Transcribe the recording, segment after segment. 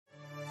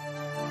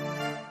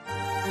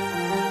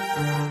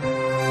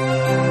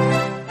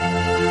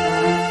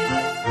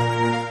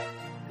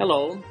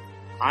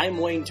I'm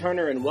Wayne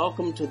Turner, and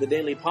welcome to the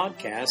daily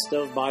podcast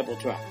of Bible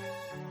Track.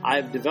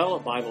 I've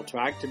developed Bible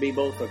Track to be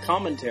both a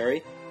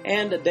commentary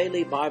and a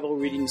daily Bible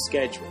reading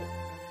schedule.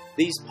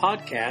 These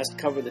podcasts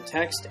cover the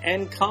text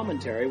and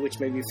commentary,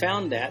 which may be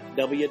found at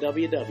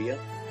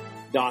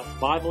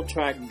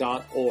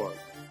www.bibletrack.org.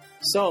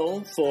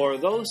 So, for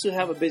those who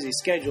have a busy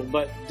schedule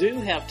but do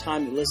have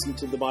time to listen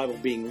to the Bible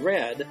being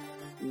read,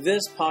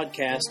 this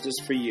podcast is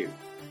for you.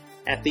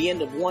 At the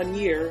end of 1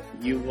 year,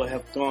 you will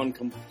have gone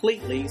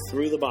completely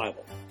through the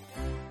Bible.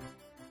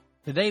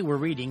 Today we're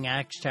reading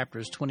Acts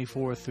chapters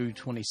 24 through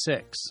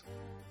 26.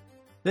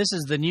 This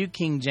is the New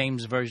King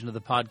James Version of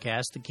the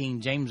podcast. The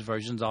King James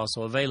Version is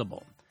also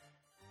available.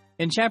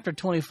 In chapter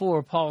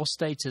 24, Paul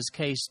states his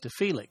case to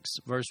Felix,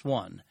 verse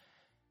 1.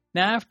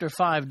 Now after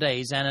 5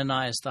 days,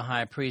 Ananias the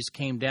high priest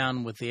came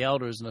down with the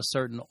elders and a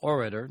certain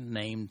orator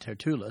named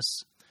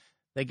Tertullus.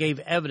 They gave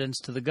evidence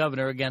to the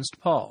governor against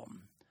Paul.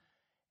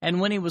 And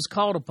when he was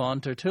called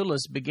upon,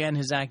 Tertullus began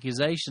his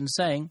accusation,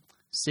 saying,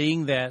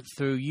 "Seeing that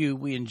through you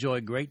we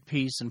enjoy great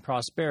peace and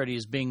prosperity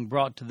is being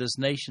brought to this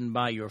nation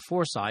by your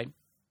foresight,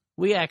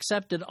 we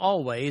accept it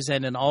always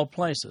and in all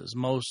places,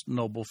 most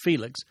noble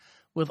Felix,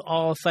 with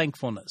all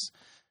thankfulness.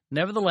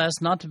 Nevertheless,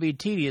 not to be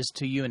tedious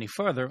to you any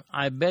further,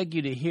 I beg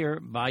you to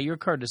hear by your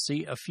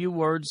courtesy a few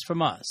words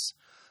from us.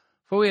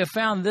 For we have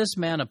found this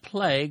man a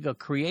plague, a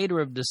creator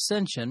of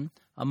dissension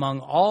among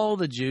all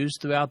the Jews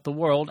throughout the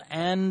world,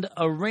 and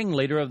a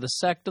ringleader of the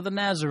sect of the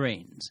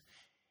Nazarenes.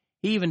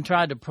 He even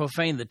tried to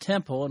profane the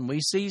temple, and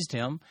we seized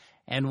him,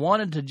 and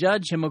wanted to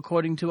judge him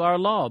according to our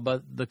law.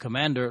 But the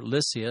commander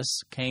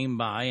Lysias came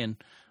by, and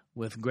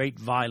with great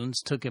violence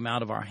took him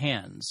out of our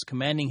hands,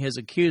 commanding his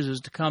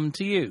accusers to come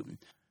to you.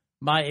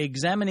 By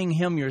examining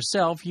him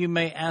yourself, you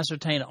may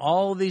ascertain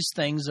all these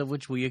things of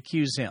which we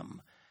accuse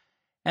him."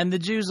 And the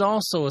Jews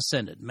also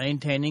assented,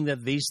 maintaining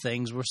that these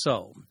things were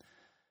so.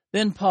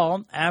 Then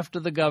Paul,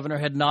 after the governor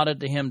had nodded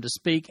to him to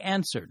speak,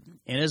 answered,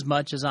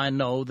 "Inasmuch as I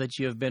know that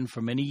you have been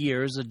for many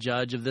years a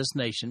judge of this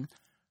nation,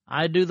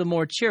 I do the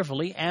more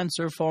cheerfully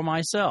answer for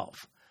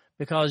myself,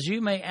 because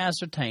you may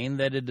ascertain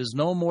that it is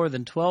no more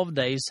than 12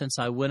 days since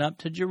I went up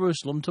to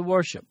Jerusalem to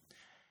worship.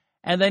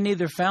 And they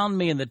neither found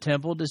me in the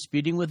temple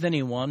disputing with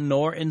anyone,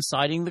 nor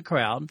inciting the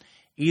crowd,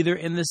 either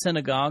in the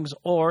synagogues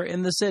or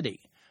in the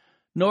city.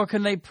 Nor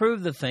can they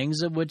prove the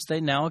things of which they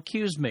now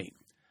accuse me.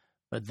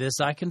 But this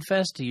I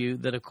confess to you,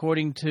 that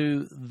according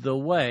to the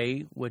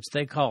way which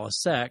they call a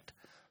sect,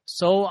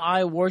 so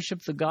I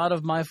worship the God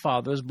of my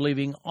fathers,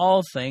 believing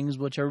all things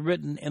which are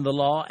written in the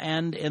law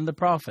and in the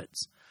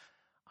prophets.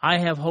 I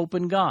have hope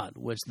in God,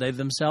 which they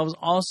themselves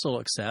also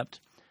accept,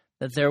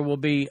 that there will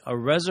be a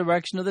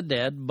resurrection of the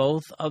dead,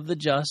 both of the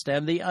just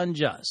and the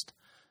unjust.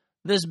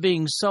 This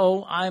being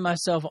so, I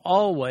myself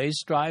always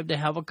strive to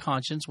have a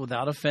conscience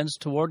without offense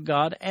toward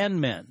God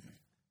and men.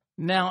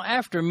 Now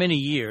after many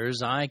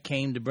years I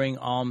came to bring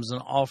alms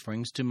and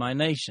offerings to my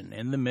nation,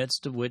 in the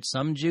midst of which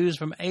some Jews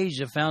from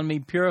Asia found me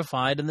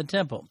purified in the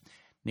temple,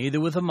 neither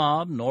with a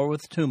mob nor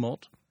with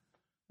tumult.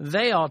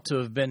 They ought to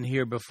have been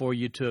here before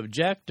you to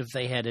object if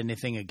they had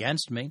anything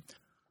against me.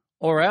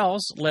 Or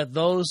else let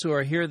those who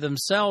are here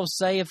themselves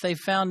say if they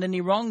found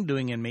any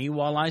wrongdoing in me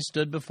while I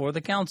stood before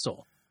the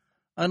council.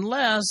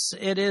 Unless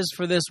it is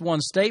for this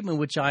one statement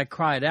which I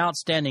cried out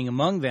standing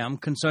among them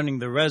concerning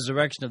the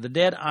resurrection of the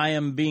dead, I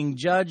am being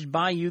judged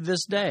by you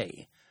this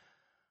day."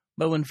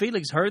 But when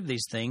Felix heard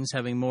these things,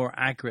 having more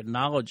accurate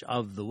knowledge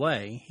of the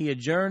way, he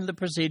adjourned the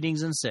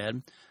proceedings and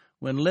said,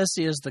 "When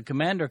Lysias the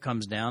commander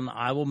comes down,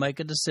 I will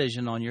make a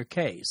decision on your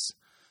case."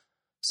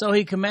 So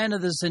he commanded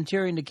the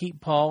centurion to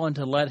keep Paul and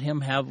to let him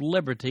have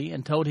liberty,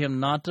 and told him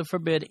not to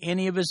forbid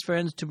any of his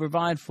friends to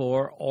provide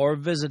for or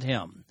visit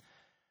him.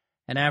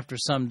 And after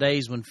some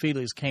days, when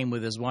Felix came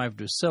with his wife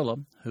Drusilla,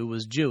 who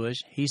was Jewish,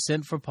 he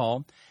sent for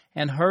Paul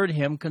and heard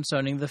him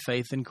concerning the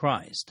faith in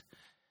Christ.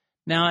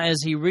 Now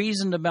as he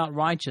reasoned about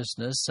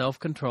righteousness,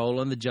 self-control,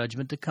 and the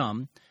judgment to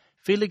come,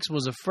 Felix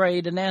was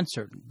afraid and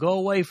answered, "Go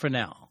away for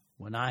now.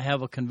 When I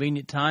have a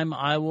convenient time,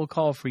 I will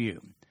call for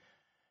you."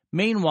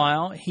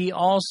 Meanwhile, he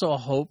also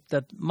hoped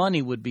that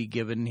money would be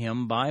given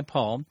him by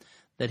Paul,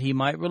 that he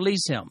might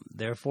release him.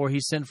 Therefore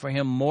he sent for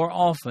him more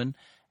often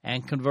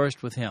and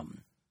conversed with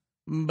him.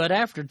 But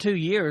after 2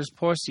 years,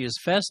 Porcius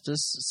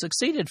Festus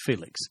succeeded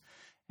Felix,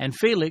 and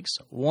Felix,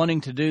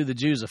 wanting to do the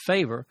Jews a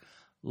favor,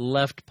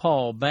 left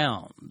Paul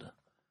bound.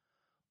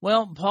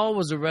 Well, Paul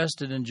was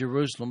arrested in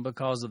Jerusalem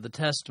because of the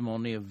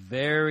testimony of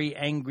very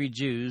angry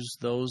Jews,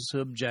 those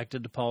who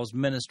objected to Paul's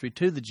ministry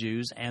to the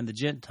Jews and the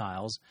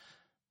Gentiles.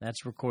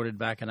 That's recorded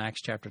back in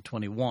Acts chapter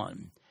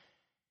 21.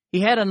 He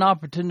had an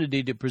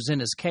opportunity to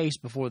present his case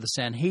before the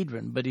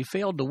Sanhedrin, but he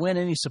failed to win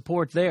any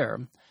support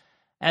there.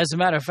 As a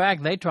matter of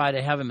fact, they tried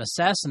to have him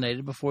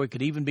assassinated before he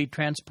could even be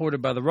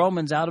transported by the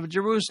Romans out of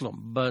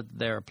Jerusalem, but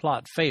their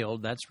plot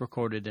failed. That's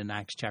recorded in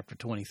Acts chapter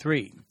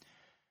 23.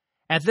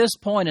 At this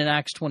point in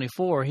Acts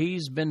 24,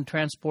 he's been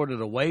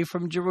transported away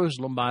from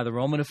Jerusalem by the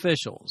Roman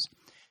officials.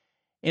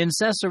 In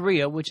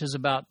Caesarea, which is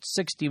about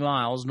 60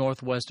 miles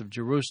northwest of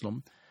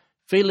Jerusalem,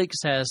 Felix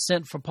has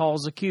sent for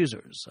Paul's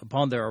accusers.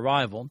 Upon their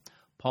arrival,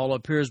 Paul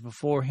appears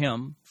before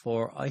him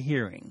for a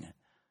hearing.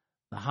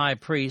 The high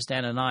priest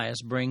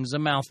Ananias brings a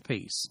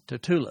mouthpiece,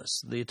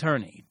 Tertullus, the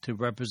attorney, to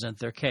represent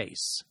their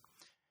case.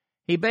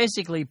 He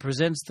basically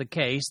presents the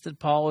case that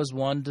Paul is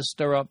one to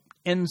stir up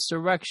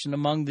insurrection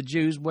among the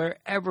Jews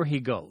wherever he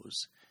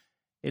goes.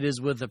 It is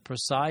with a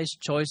precise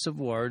choice of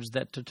words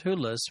that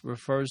Tertullus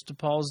refers to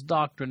Paul's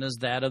doctrine as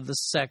that of the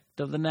sect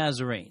of the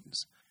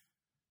Nazarenes.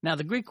 Now,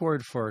 the Greek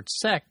word for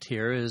sect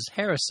here is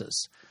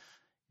heresis.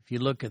 If you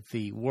look at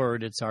the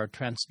word, it's our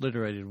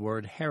transliterated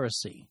word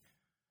heresy.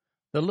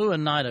 The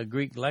Louanida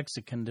Greek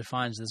lexicon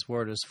defines this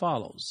word as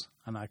follows,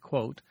 and I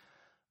quote,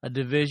 "A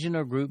division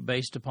or group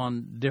based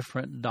upon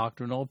different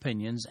doctrinal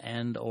opinions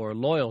and or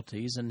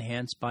loyalties, and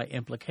hence by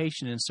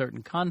implication in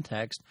certain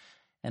context,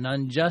 an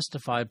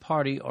unjustified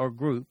party or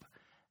group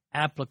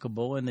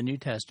applicable in the New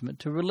Testament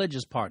to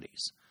religious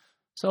parties."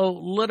 So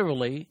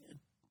literally,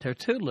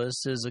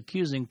 Tertullus is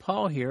accusing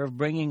Paul here of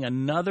bringing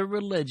another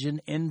religion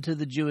into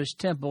the Jewish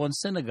temple and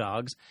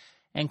synagogues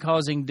and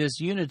causing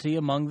disunity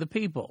among the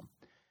people.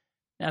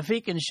 Now, if he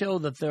can show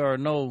that there are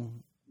no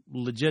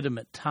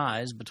legitimate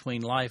ties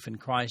between life in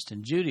Christ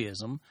and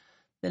Judaism,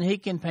 then he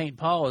can paint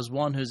Paul as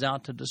one who's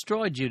out to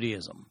destroy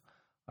Judaism,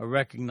 a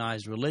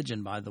recognized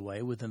religion, by the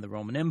way, within the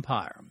Roman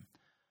Empire.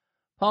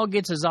 Paul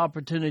gets his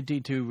opportunity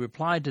to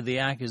reply to the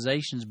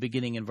accusations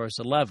beginning in verse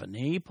 11.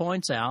 He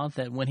points out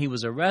that when he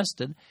was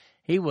arrested,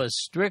 he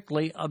was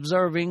strictly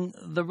observing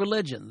the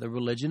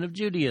religion of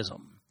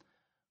Judaism,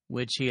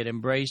 which he had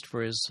embraced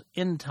for his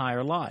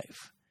entire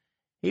life.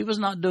 He was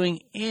not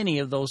doing any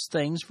of those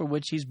things for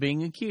which he's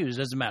being accused.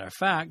 As a matter of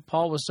fact,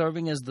 Paul was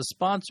serving as the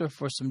sponsor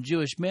for some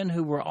Jewish men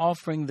who were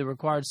offering the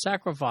required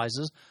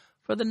sacrifices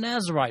for the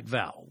Nazirite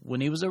vow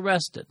when he was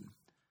arrested.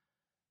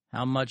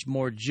 How much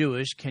more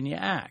Jewish can you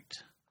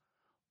act?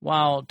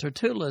 While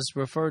Tertullus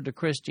referred to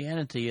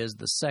Christianity as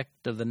the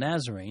sect of the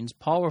Nazarenes,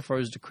 Paul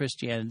refers to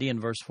Christianity in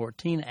verse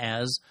 14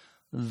 as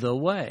the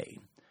way.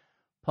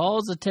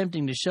 Paul's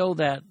attempting to show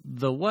that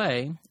the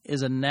way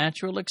is a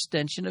natural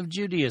extension of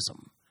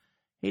Judaism.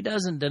 He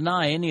doesn't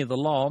deny any of the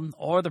law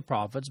or the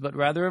prophets, but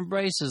rather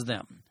embraces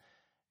them.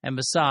 And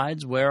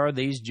besides, where are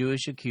these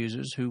Jewish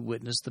accusers who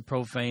witnessed the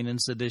profane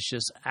and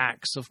seditious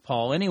acts of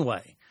Paul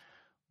anyway?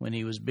 When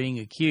he was being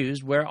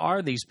accused, where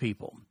are these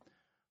people?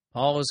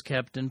 Paul was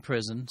kept in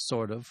prison,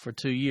 sort of, for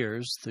 2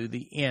 years through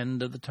the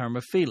end of the term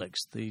of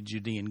Felix, the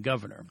Judean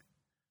governor.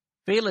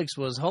 Felix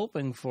was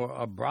hoping for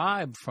a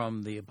bribe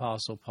from the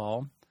Apostle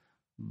Paul,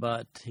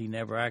 but he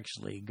never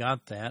actually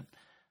got that.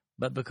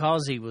 But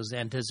because he was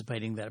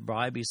anticipating that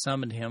bribe, he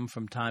summoned him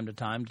from time to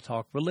time to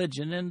talk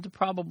religion and to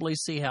probably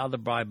see how the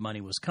bribe money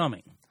was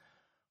coming.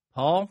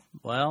 Paul,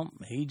 well,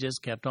 he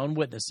just kept on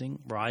witnessing,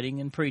 writing,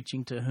 and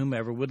preaching to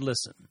whomever would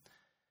listen.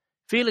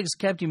 Felix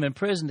kept him in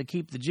prison to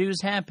keep the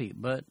Jews happy,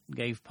 but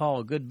gave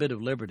Paul a good bit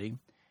of liberty.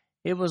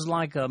 It was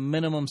like a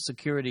minimum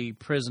security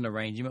prison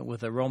arrangement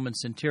with a Roman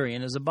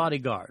centurion as a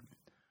bodyguard.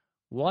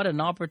 What an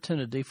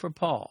opportunity for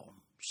Paul.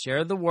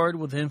 Share the word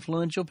with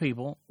influential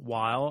people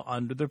while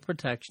under the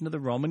protection of the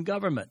Roman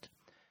government.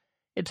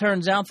 It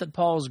turns out that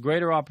Paul's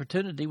greater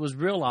opportunity was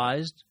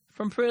realized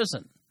from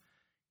prison.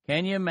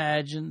 Can you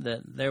imagine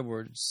that there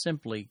were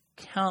simply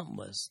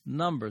countless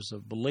numbers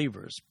of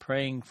believers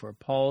praying for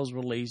Paul's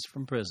release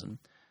from prison,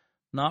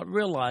 not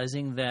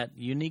realizing that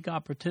unique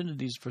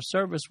opportunities for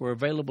service were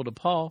available to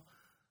Paul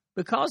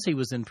because he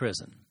was in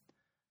prison?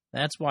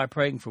 That's why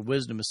praying for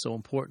wisdom is so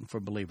important for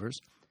believers.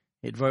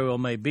 It very well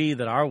may be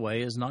that our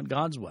way is not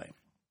God's way.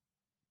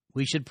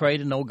 We should pray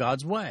to know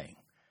God's way.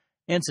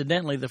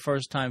 Incidentally, the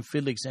first time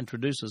Felix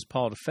introduces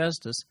Paul to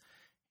Festus,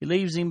 he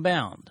leaves him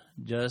bound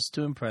just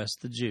to impress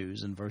the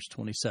Jews in verse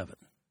 27.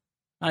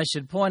 I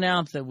should point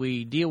out that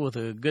we deal with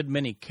a good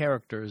many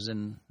characters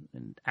in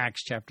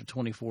Acts chapter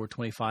 24,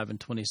 25, and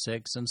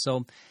 26. And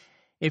so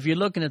if you're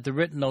looking at the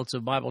written notes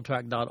of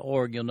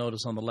BibleTrack.org, you'll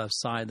notice on the left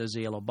side there's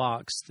a yellow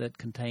box that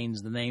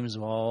contains the names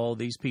of all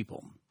these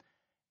people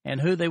and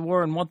who they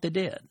were and what they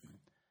did.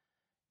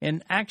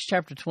 In Acts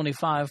chapter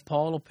 25,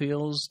 Paul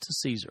appeals to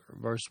Caesar,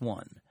 verse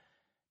 1.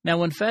 Now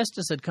when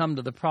Festus had come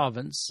to the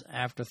province,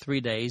 after 3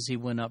 days he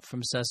went up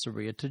from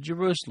Caesarea to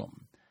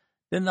Jerusalem.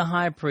 Then the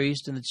high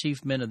priest and the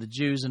chief men of the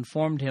Jews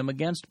informed him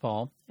against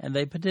Paul, and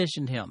they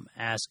petitioned him,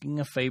 asking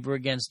a favor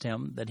against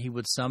him, that he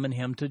would summon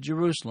him to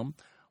Jerusalem,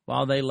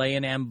 while they lay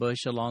in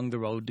ambush along the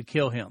road to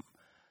kill him.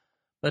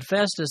 But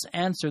Festus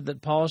answered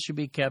that Paul should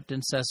be kept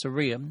in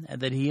Caesarea, and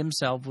that he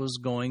himself was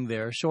going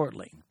there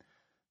shortly.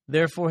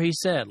 Therefore he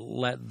said,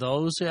 "Let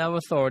those who have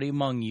authority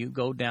among you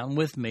go down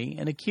with me,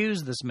 and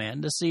accuse this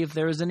man, to see if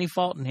there is any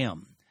fault in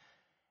him."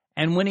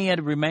 And when he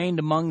had remained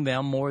among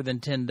them more than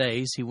 10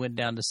 days, he went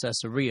down to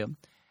Caesarea,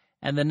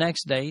 and the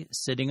next day,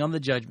 sitting on the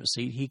judgment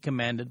seat, he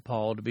commanded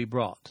Paul to be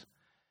brought.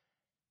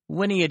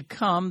 When he had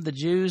come, the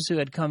Jews who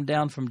had come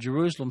down from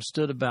Jerusalem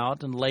stood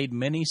about and laid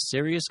many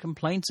serious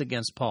complaints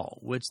against Paul,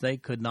 which they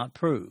could not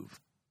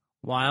prove,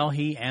 while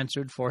he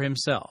answered for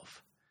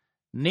himself,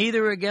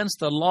 "Neither against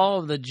the law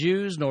of the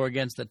Jews, nor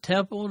against the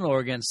temple, nor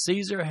against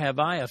Caesar have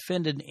I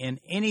offended in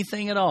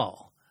anything at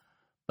all.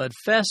 But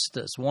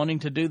Festus, wanting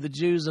to do the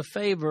Jews a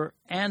favor,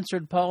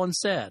 answered Paul and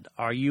said,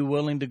 "Are you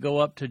willing to go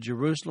up to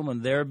Jerusalem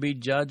and there be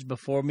judged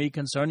before me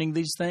concerning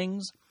these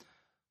things?"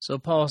 So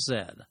Paul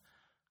said,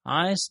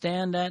 "I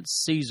stand at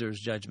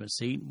Caesar's judgment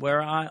seat,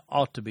 where I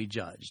ought to be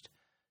judged.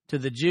 To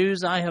the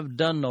Jews I have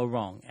done no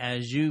wrong,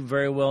 as you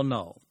very well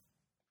know.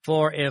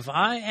 For if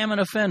I am an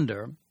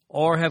offender,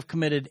 or have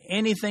committed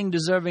anything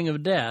deserving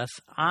of death,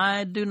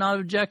 I do not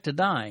object to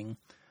dying.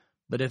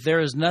 But if there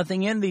is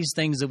nothing in these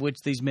things of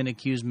which these men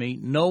accuse me,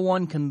 no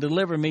one can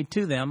deliver me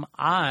to them.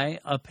 I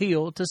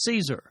appeal to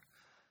Caesar."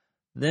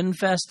 Then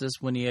Festus,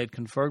 when he had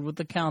conferred with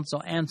the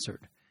council,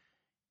 answered,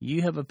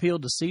 "You have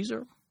appealed to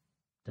Caesar?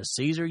 To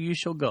Caesar you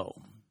shall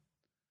go."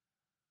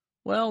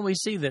 Well, we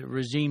see that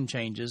regime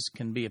changes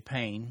can be a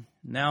pain.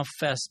 Now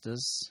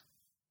Festus,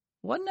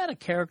 wasn't that a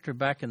character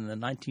back in the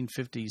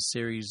 1950s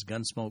series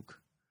Gunsmoke?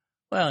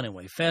 Well,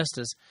 anyway,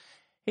 Festus,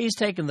 he's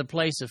taken the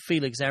place of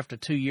Felix after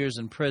 2 years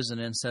in prison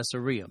in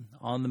Caesarea,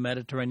 on the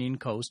Mediterranean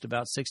coast,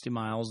 about 60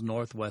 miles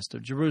northwest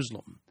of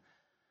Jerusalem.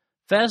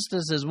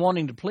 Festus is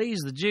wanting to please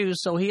the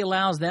Jews, so he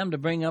allows them to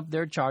bring up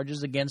their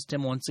charges against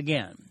him once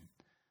again.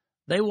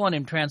 They want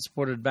him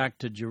transported back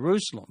to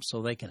Jerusalem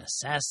so they can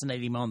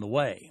assassinate him on the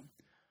way.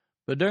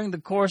 But during the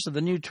course of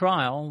the new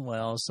trial,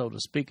 well, so to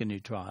speak, a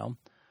new trial,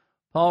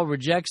 Paul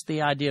rejects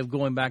the idea of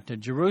going back to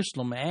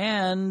Jerusalem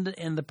and,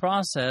 in the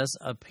process,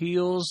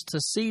 appeals to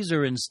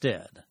Caesar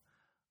instead,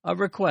 a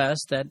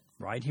request that,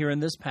 right here in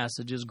this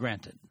passage, is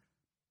granted.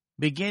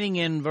 Beginning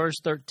in verse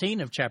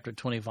 13 of chapter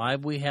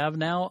 25, we have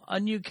now a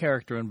new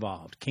character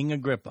involved, King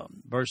Agrippa.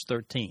 Verse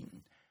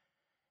 13.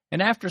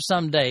 "And after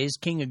some days,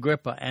 King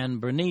Agrippa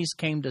and Bernice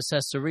came to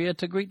Caesarea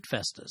to greet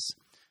Festus.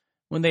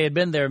 When they had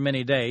been there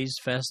many days,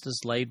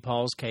 Festus laid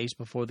Paul's case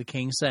before the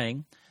king,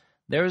 saying,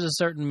 'There is a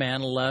certain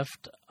man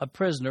left a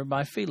prisoner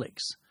by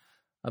Felix,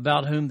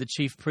 about whom the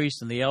chief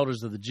priests and the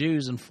elders of the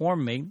Jews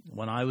informed me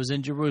when I was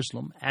in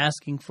Jerusalem,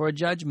 asking for a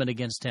judgment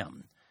against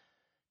him.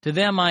 To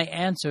them I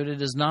answered,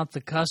 it is not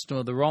the custom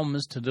of the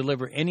Romans to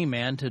deliver any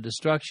man to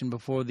destruction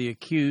before the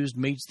accused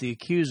meets the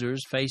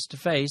accusers face to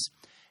face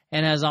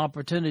and has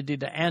opportunity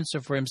to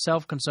answer for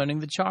himself concerning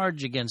the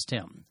charge against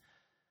him.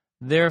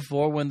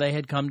 Therefore, when they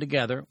had come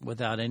together,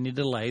 without any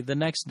delay, the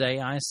next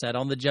day I sat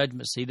on the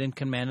judgment seat and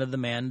commanded the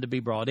man to be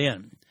brought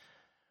in.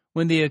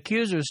 When the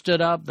accusers stood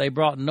up, they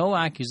brought no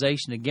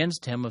accusation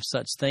against him of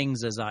such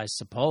things as I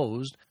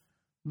supposed,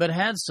 but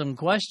had some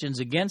questions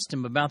against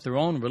him about their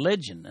own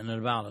religion and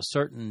about a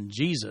certain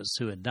Jesus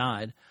who had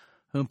died,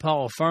 whom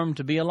Paul affirmed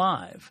to be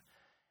alive.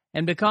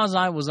 And because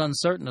I was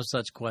uncertain of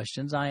such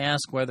questions, I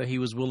asked whether he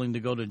was willing to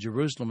go to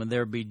Jerusalem and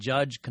there be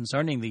judged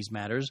concerning these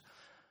matters.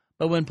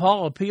 But when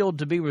Paul appealed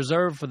to be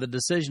reserved for the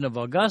decision of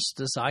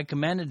Augustus, I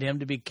commanded him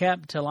to be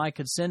kept till I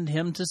could send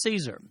him to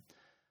Caesar.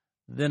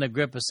 Then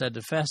Agrippa said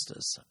to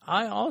Festus,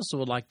 I also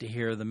would like to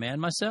hear the man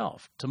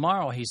myself.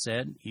 Tomorrow, he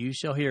said, you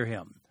shall hear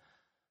him.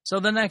 So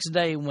the next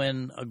day,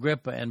 when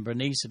Agrippa and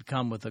Bernice had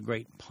come with a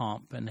great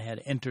pomp and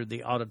had entered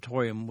the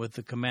auditorium with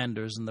the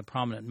commanders and the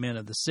prominent men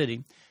of the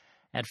city,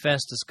 at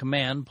Festus'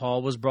 command,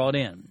 Paul was brought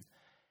in.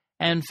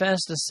 And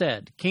Festus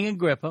said, King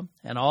Agrippa,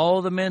 and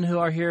all the men who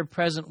are here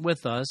present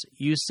with us,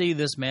 you see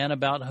this man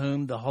about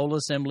whom the whole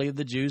assembly of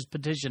the Jews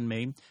petitioned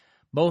me,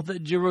 both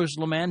at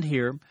Jerusalem and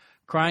here,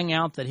 crying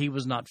out that he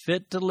was not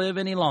fit to live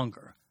any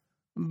longer.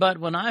 But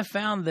when I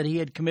found that he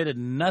had committed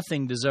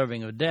nothing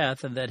deserving of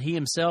death, and that he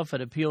himself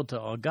had appealed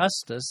to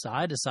Augustus,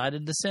 I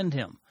decided to send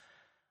him.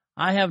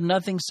 I have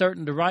nothing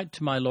certain to write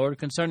to my lord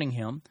concerning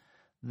him.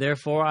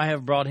 Therefore I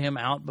have brought him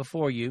out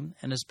before you,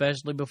 and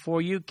especially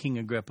before you, King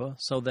Agrippa,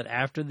 so that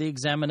after the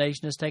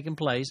examination has taken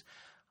place,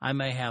 I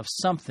may have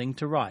something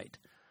to write.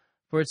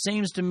 For it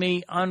seems to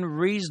me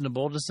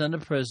unreasonable to send a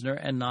prisoner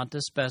and not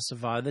to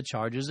specify the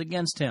charges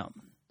against him.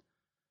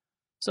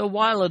 So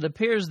while it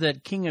appears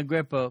that King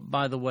Agrippa,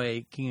 by the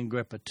way, King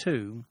Agrippa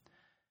II,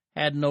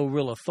 had no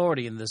real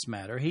authority in this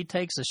matter, he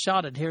takes a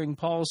shot at hearing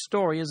Paul's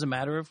story as a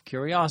matter of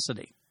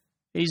curiosity.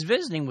 He's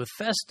visiting with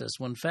Festus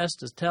when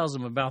Festus tells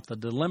him about the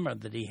dilemma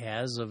that he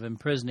has of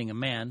imprisoning a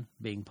man,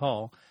 being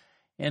Paul,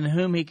 in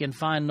whom he can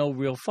find no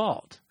real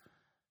fault.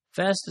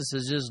 Festus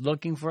is just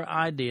looking for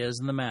ideas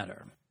in the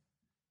matter.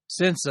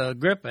 Since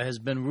Agrippa has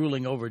been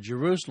ruling over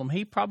Jerusalem,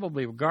 he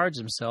probably regards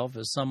himself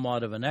as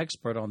somewhat of an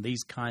expert on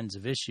these kinds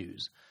of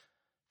issues.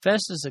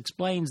 Festus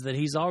explains that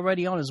he's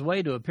already on his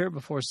way to appear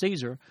before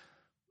Caesar,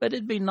 but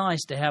it'd be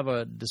nice to have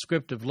a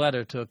descriptive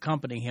letter to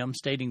accompany him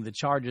stating the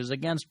charges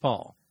against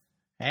Paul.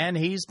 And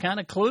he's kind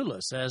of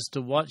clueless as to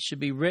what should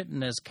be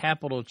written as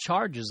capital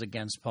charges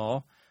against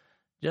Paul.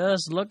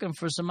 Just looking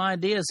for some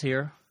ideas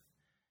here.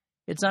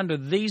 It's under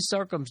these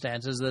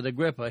circumstances that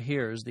Agrippa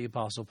hears the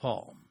Apostle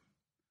Paul.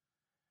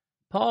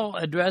 Paul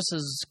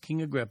addresses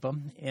King Agrippa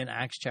in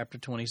Acts chapter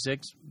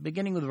 26,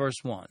 beginning with verse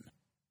 1.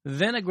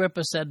 Then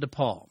Agrippa said to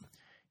Paul,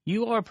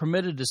 You are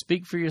permitted to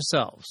speak for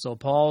yourself. So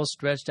Paul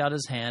stretched out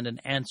his hand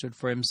and answered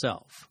for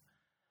himself.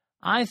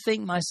 I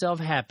think myself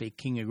happy,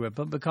 King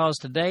Agrippa, because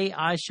today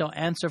I shall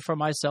answer for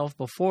myself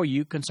before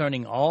you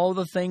concerning all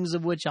the things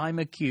of which I am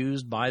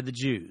accused by the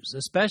Jews,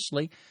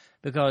 especially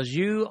because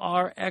you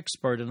are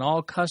expert in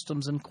all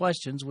customs and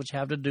questions which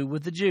have to do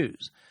with the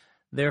Jews.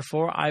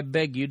 Therefore I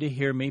beg you to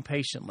hear me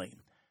patiently.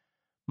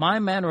 My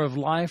manner of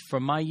life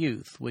from my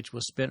youth, which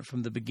was spent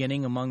from the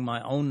beginning among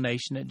my own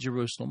nation at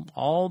Jerusalem,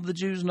 all the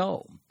Jews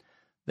know.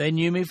 They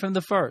knew me from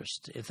the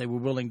first, if they were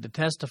willing to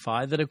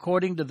testify that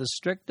according to the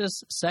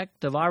strictest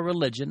sect of our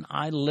religion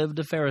I lived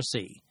a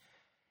Pharisee.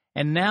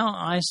 And now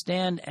I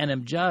stand and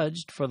am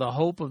judged for the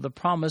hope of the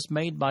promise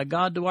made by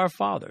God to our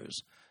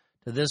fathers.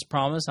 To this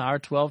promise our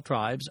 12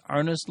 tribes,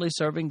 earnestly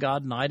serving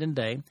God night and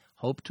day,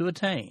 hope to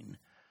attain.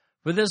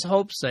 For this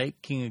hope's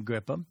sake, King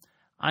Agrippa,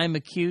 I am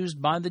accused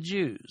by the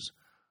Jews.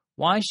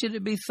 Why should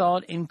it be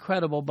thought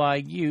incredible by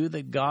you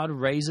that God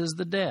raises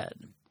the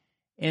dead?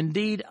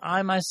 Indeed,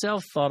 I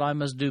myself thought I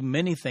must do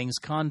many things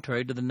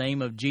contrary to the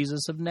name of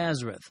Jesus of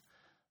Nazareth.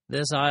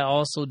 This I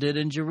also did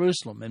in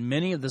Jerusalem, and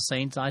many of the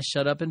saints I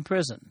shut up in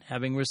prison,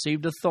 having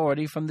received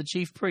authority from the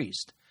chief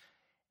priest.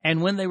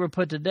 And when they were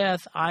put to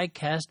death, I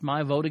cast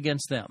my vote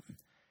against them.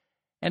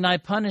 And I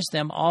punished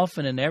them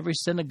often in every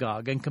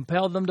synagogue, and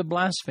compelled them to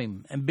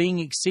blaspheme, and being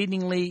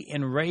exceedingly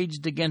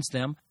enraged against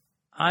them,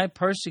 I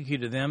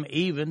persecuted them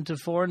even to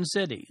foreign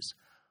cities.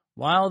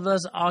 While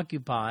thus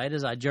occupied,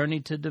 as I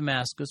journeyed to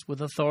Damascus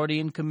with authority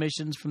and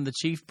commissions from the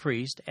chief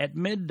priest, at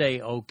midday,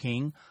 O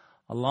king,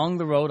 along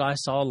the road I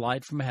saw a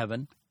light from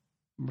heaven,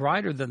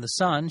 brighter than the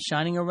sun,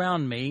 shining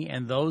around me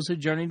and those who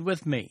journeyed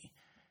with me.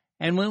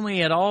 And when we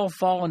had all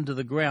fallen to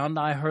the ground,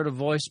 I heard a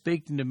voice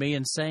speaking to me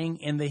and saying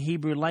in the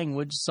Hebrew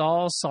language,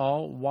 Saul,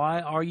 Saul,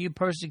 why are you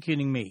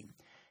persecuting me?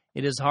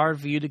 It is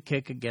hard for you to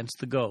kick against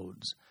the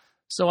goads.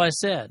 So I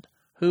said,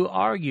 Who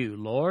are you,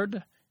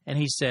 Lord? And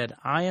he said,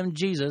 I am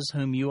Jesus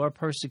whom you are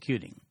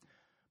persecuting.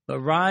 But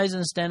rise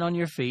and stand on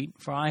your feet,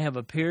 for I have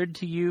appeared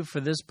to you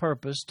for this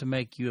purpose, to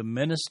make you a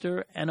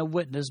minister and a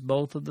witness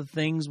both of the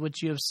things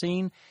which you have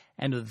seen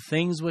and of the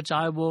things which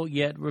I will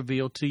yet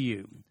reveal to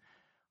you.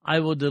 I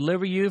will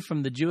deliver you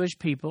from the Jewish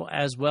people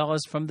as well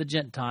as from the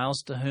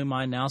Gentiles to whom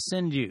I now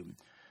send you,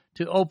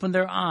 to open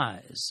their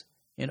eyes,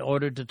 in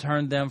order to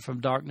turn them from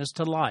darkness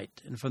to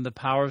light and from the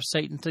power of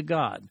Satan to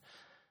God,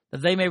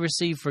 that they may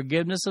receive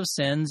forgiveness of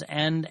sins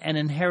and an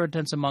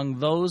inheritance among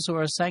those who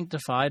are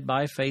sanctified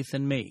by faith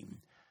in me.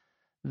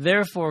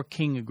 Therefore,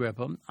 King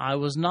Agrippa, I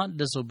was not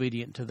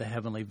disobedient to the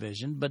heavenly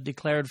vision, but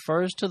declared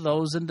first to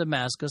those in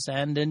Damascus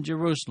and in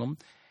Jerusalem,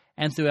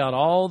 and throughout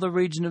all the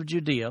region of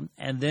Judea,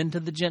 and then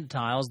to the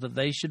Gentiles, that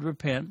they should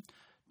repent,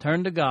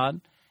 turn to God,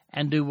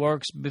 and do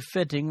works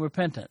befitting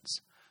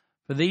repentance.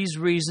 For these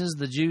reasons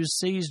the Jews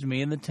seized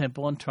me in the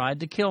temple and tried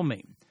to kill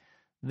me.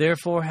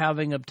 Therefore,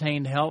 having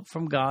obtained help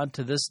from God,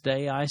 to this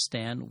day I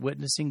stand,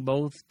 witnessing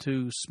both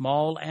to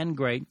small and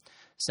great,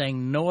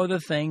 saying no other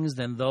things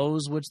than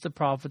those which the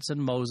prophets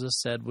and Moses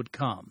said would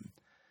come,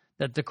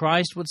 that the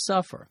Christ would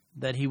suffer,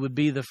 that he would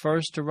be the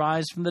first to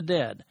rise from the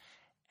dead,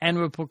 and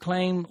would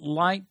proclaim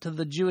light to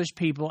the Jewish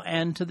people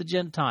and to the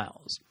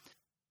Gentiles.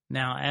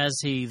 Now, as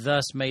he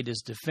thus made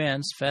his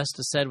defense,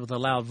 Festus said with a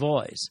loud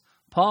voice,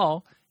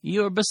 Paul,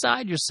 you are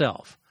beside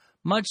yourself.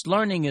 Much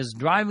learning is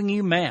driving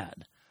you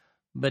mad.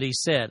 But he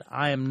said,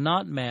 I am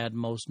not mad,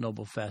 most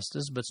noble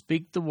Festus, but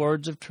speak the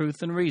words of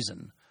truth and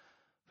reason.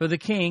 For the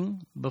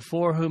king,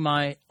 before whom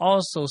I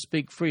also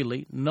speak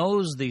freely,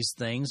 knows these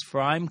things,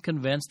 for I am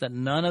convinced that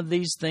none of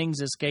these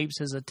things escapes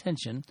his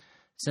attention,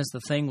 since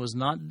the thing was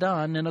not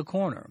done in a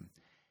corner.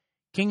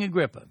 King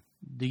Agrippa,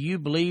 do you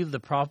believe the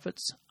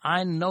prophets?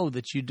 I know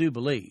that you do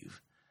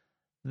believe.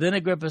 Then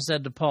Agrippa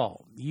said to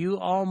Paul, You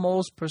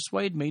almost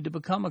persuade me to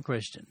become a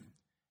Christian.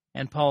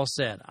 And Paul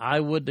said, I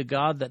would to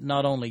God that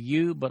not only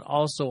you, but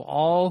also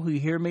all who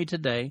hear me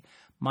today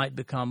might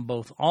become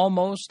both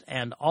almost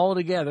and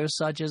altogether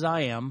such as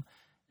I am,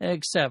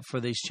 except for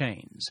these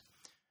chains.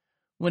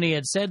 When he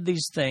had said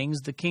these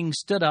things, the king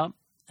stood up,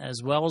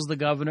 as well as the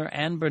governor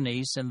and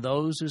Bernice and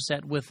those who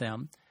sat with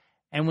them.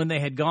 And when they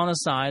had gone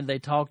aside, they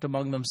talked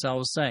among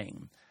themselves,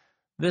 saying,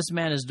 This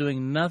man is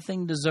doing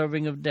nothing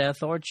deserving of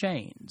death or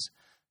chains.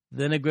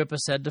 Then Agrippa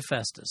said to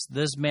Festus,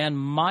 This man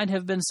might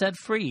have been set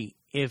free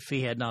if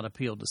he had not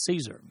appealed to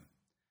Caesar.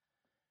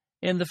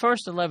 In the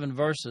first 11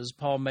 verses,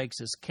 Paul makes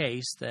his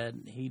case that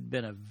he'd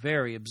been a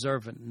very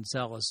observant and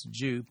zealous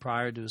Jew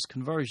prior to his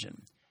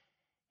conversion.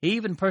 He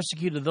even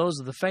persecuted those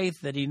of the faith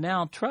that he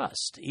now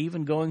trusts,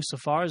 even going so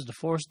far as to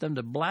force them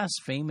to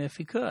blaspheme if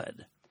he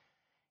could.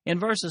 In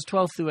verses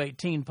 12 through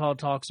 18, Paul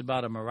talks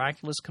about a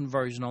miraculous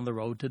conversion on the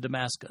road to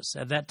Damascus.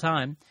 At that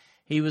time,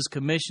 he was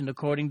commissioned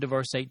according to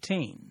verse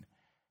 18.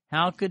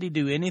 How could he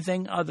do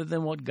anything other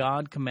than what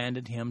God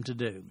commanded him to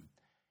do?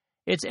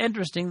 It's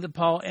interesting that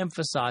Paul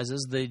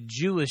emphasizes the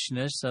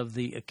Jewishness of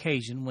the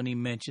occasion when he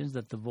mentions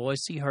that the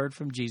voice he heard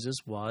from Jesus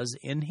was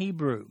in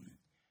Hebrew.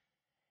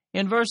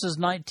 In verses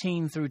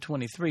 19 through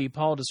 23,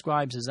 Paul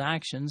describes his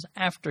actions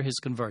after his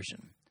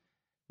conversion.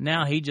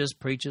 Now he just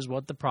preaches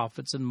what the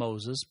prophets and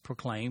Moses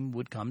proclaimed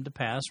would come to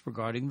pass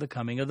regarding the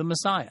coming of the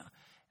Messiah,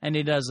 and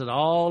he does it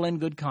all in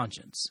good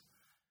conscience.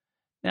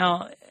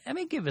 Now, let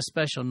me give a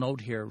special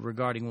note here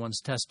regarding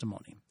one's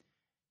testimony.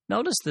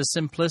 Notice the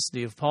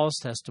simplicity of Paul's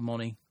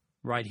testimony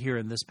right here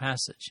in this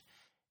passage.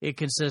 It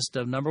consists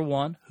of, number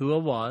 1, who I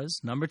was,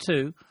 number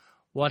 2,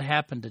 what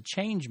happened to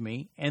change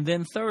me, and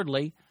then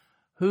thirdly,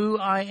 who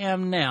I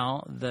am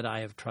now that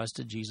I have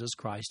trusted Jesus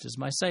Christ as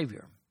my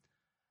Savior.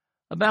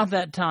 About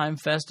that time,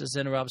 Festus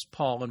interrupts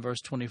Paul in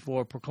verse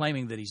 24,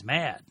 proclaiming that he's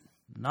mad.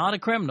 Not a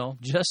criminal,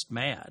 just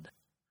mad.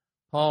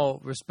 Paul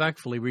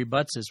respectfully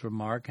rebuts his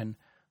remark and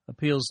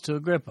appeals to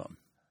Agrippa.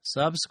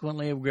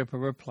 Subsequently, Agrippa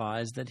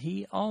replies that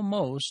he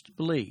almost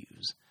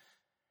believes.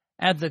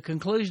 At the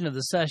conclusion of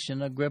the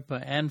session,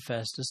 Agrippa and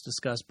Festus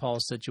discuss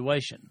Paul's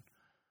situation.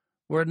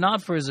 Were it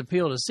not for his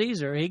appeal to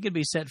Caesar, he could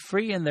be set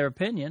free in their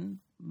opinion.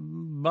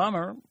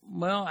 Bummer.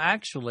 Well,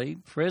 actually,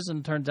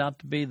 prison turns out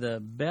to be the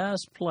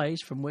best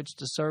place from which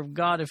to serve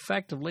God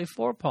effectively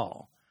for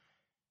Paul.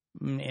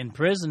 In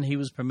prison, he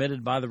was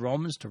permitted by the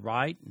Romans to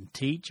write and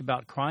teach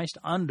about Christ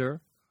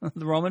under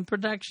the Roman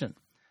protection.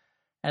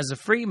 As a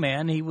free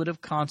man, he would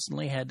have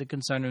constantly had to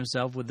concern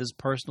himself with his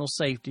personal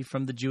safety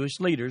from the Jewish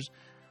leaders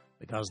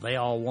because they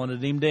all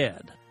wanted him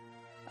dead.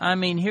 I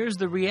mean, here's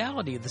the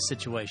reality of the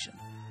situation.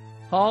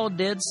 Paul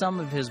did some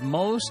of his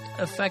most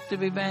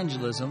effective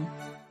evangelism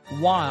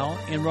while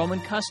in Roman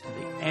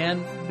custody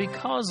and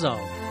because of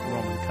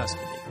Roman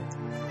custody.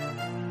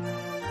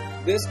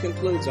 This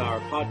concludes our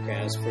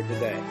podcast for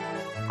today.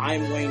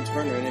 I'm Wayne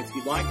Turner, and if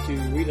you'd like to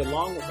read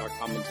along with our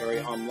commentary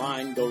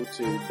online, go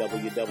to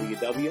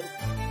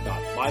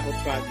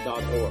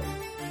www.bibletrack.org.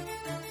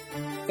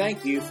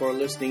 Thank you for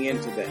listening in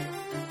today.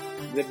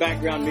 The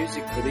background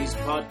music for these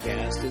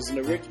podcasts is an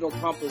original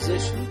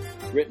composition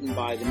written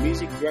by the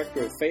music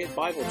director of Faith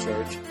Bible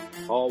Church,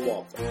 Paul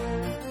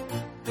Walton.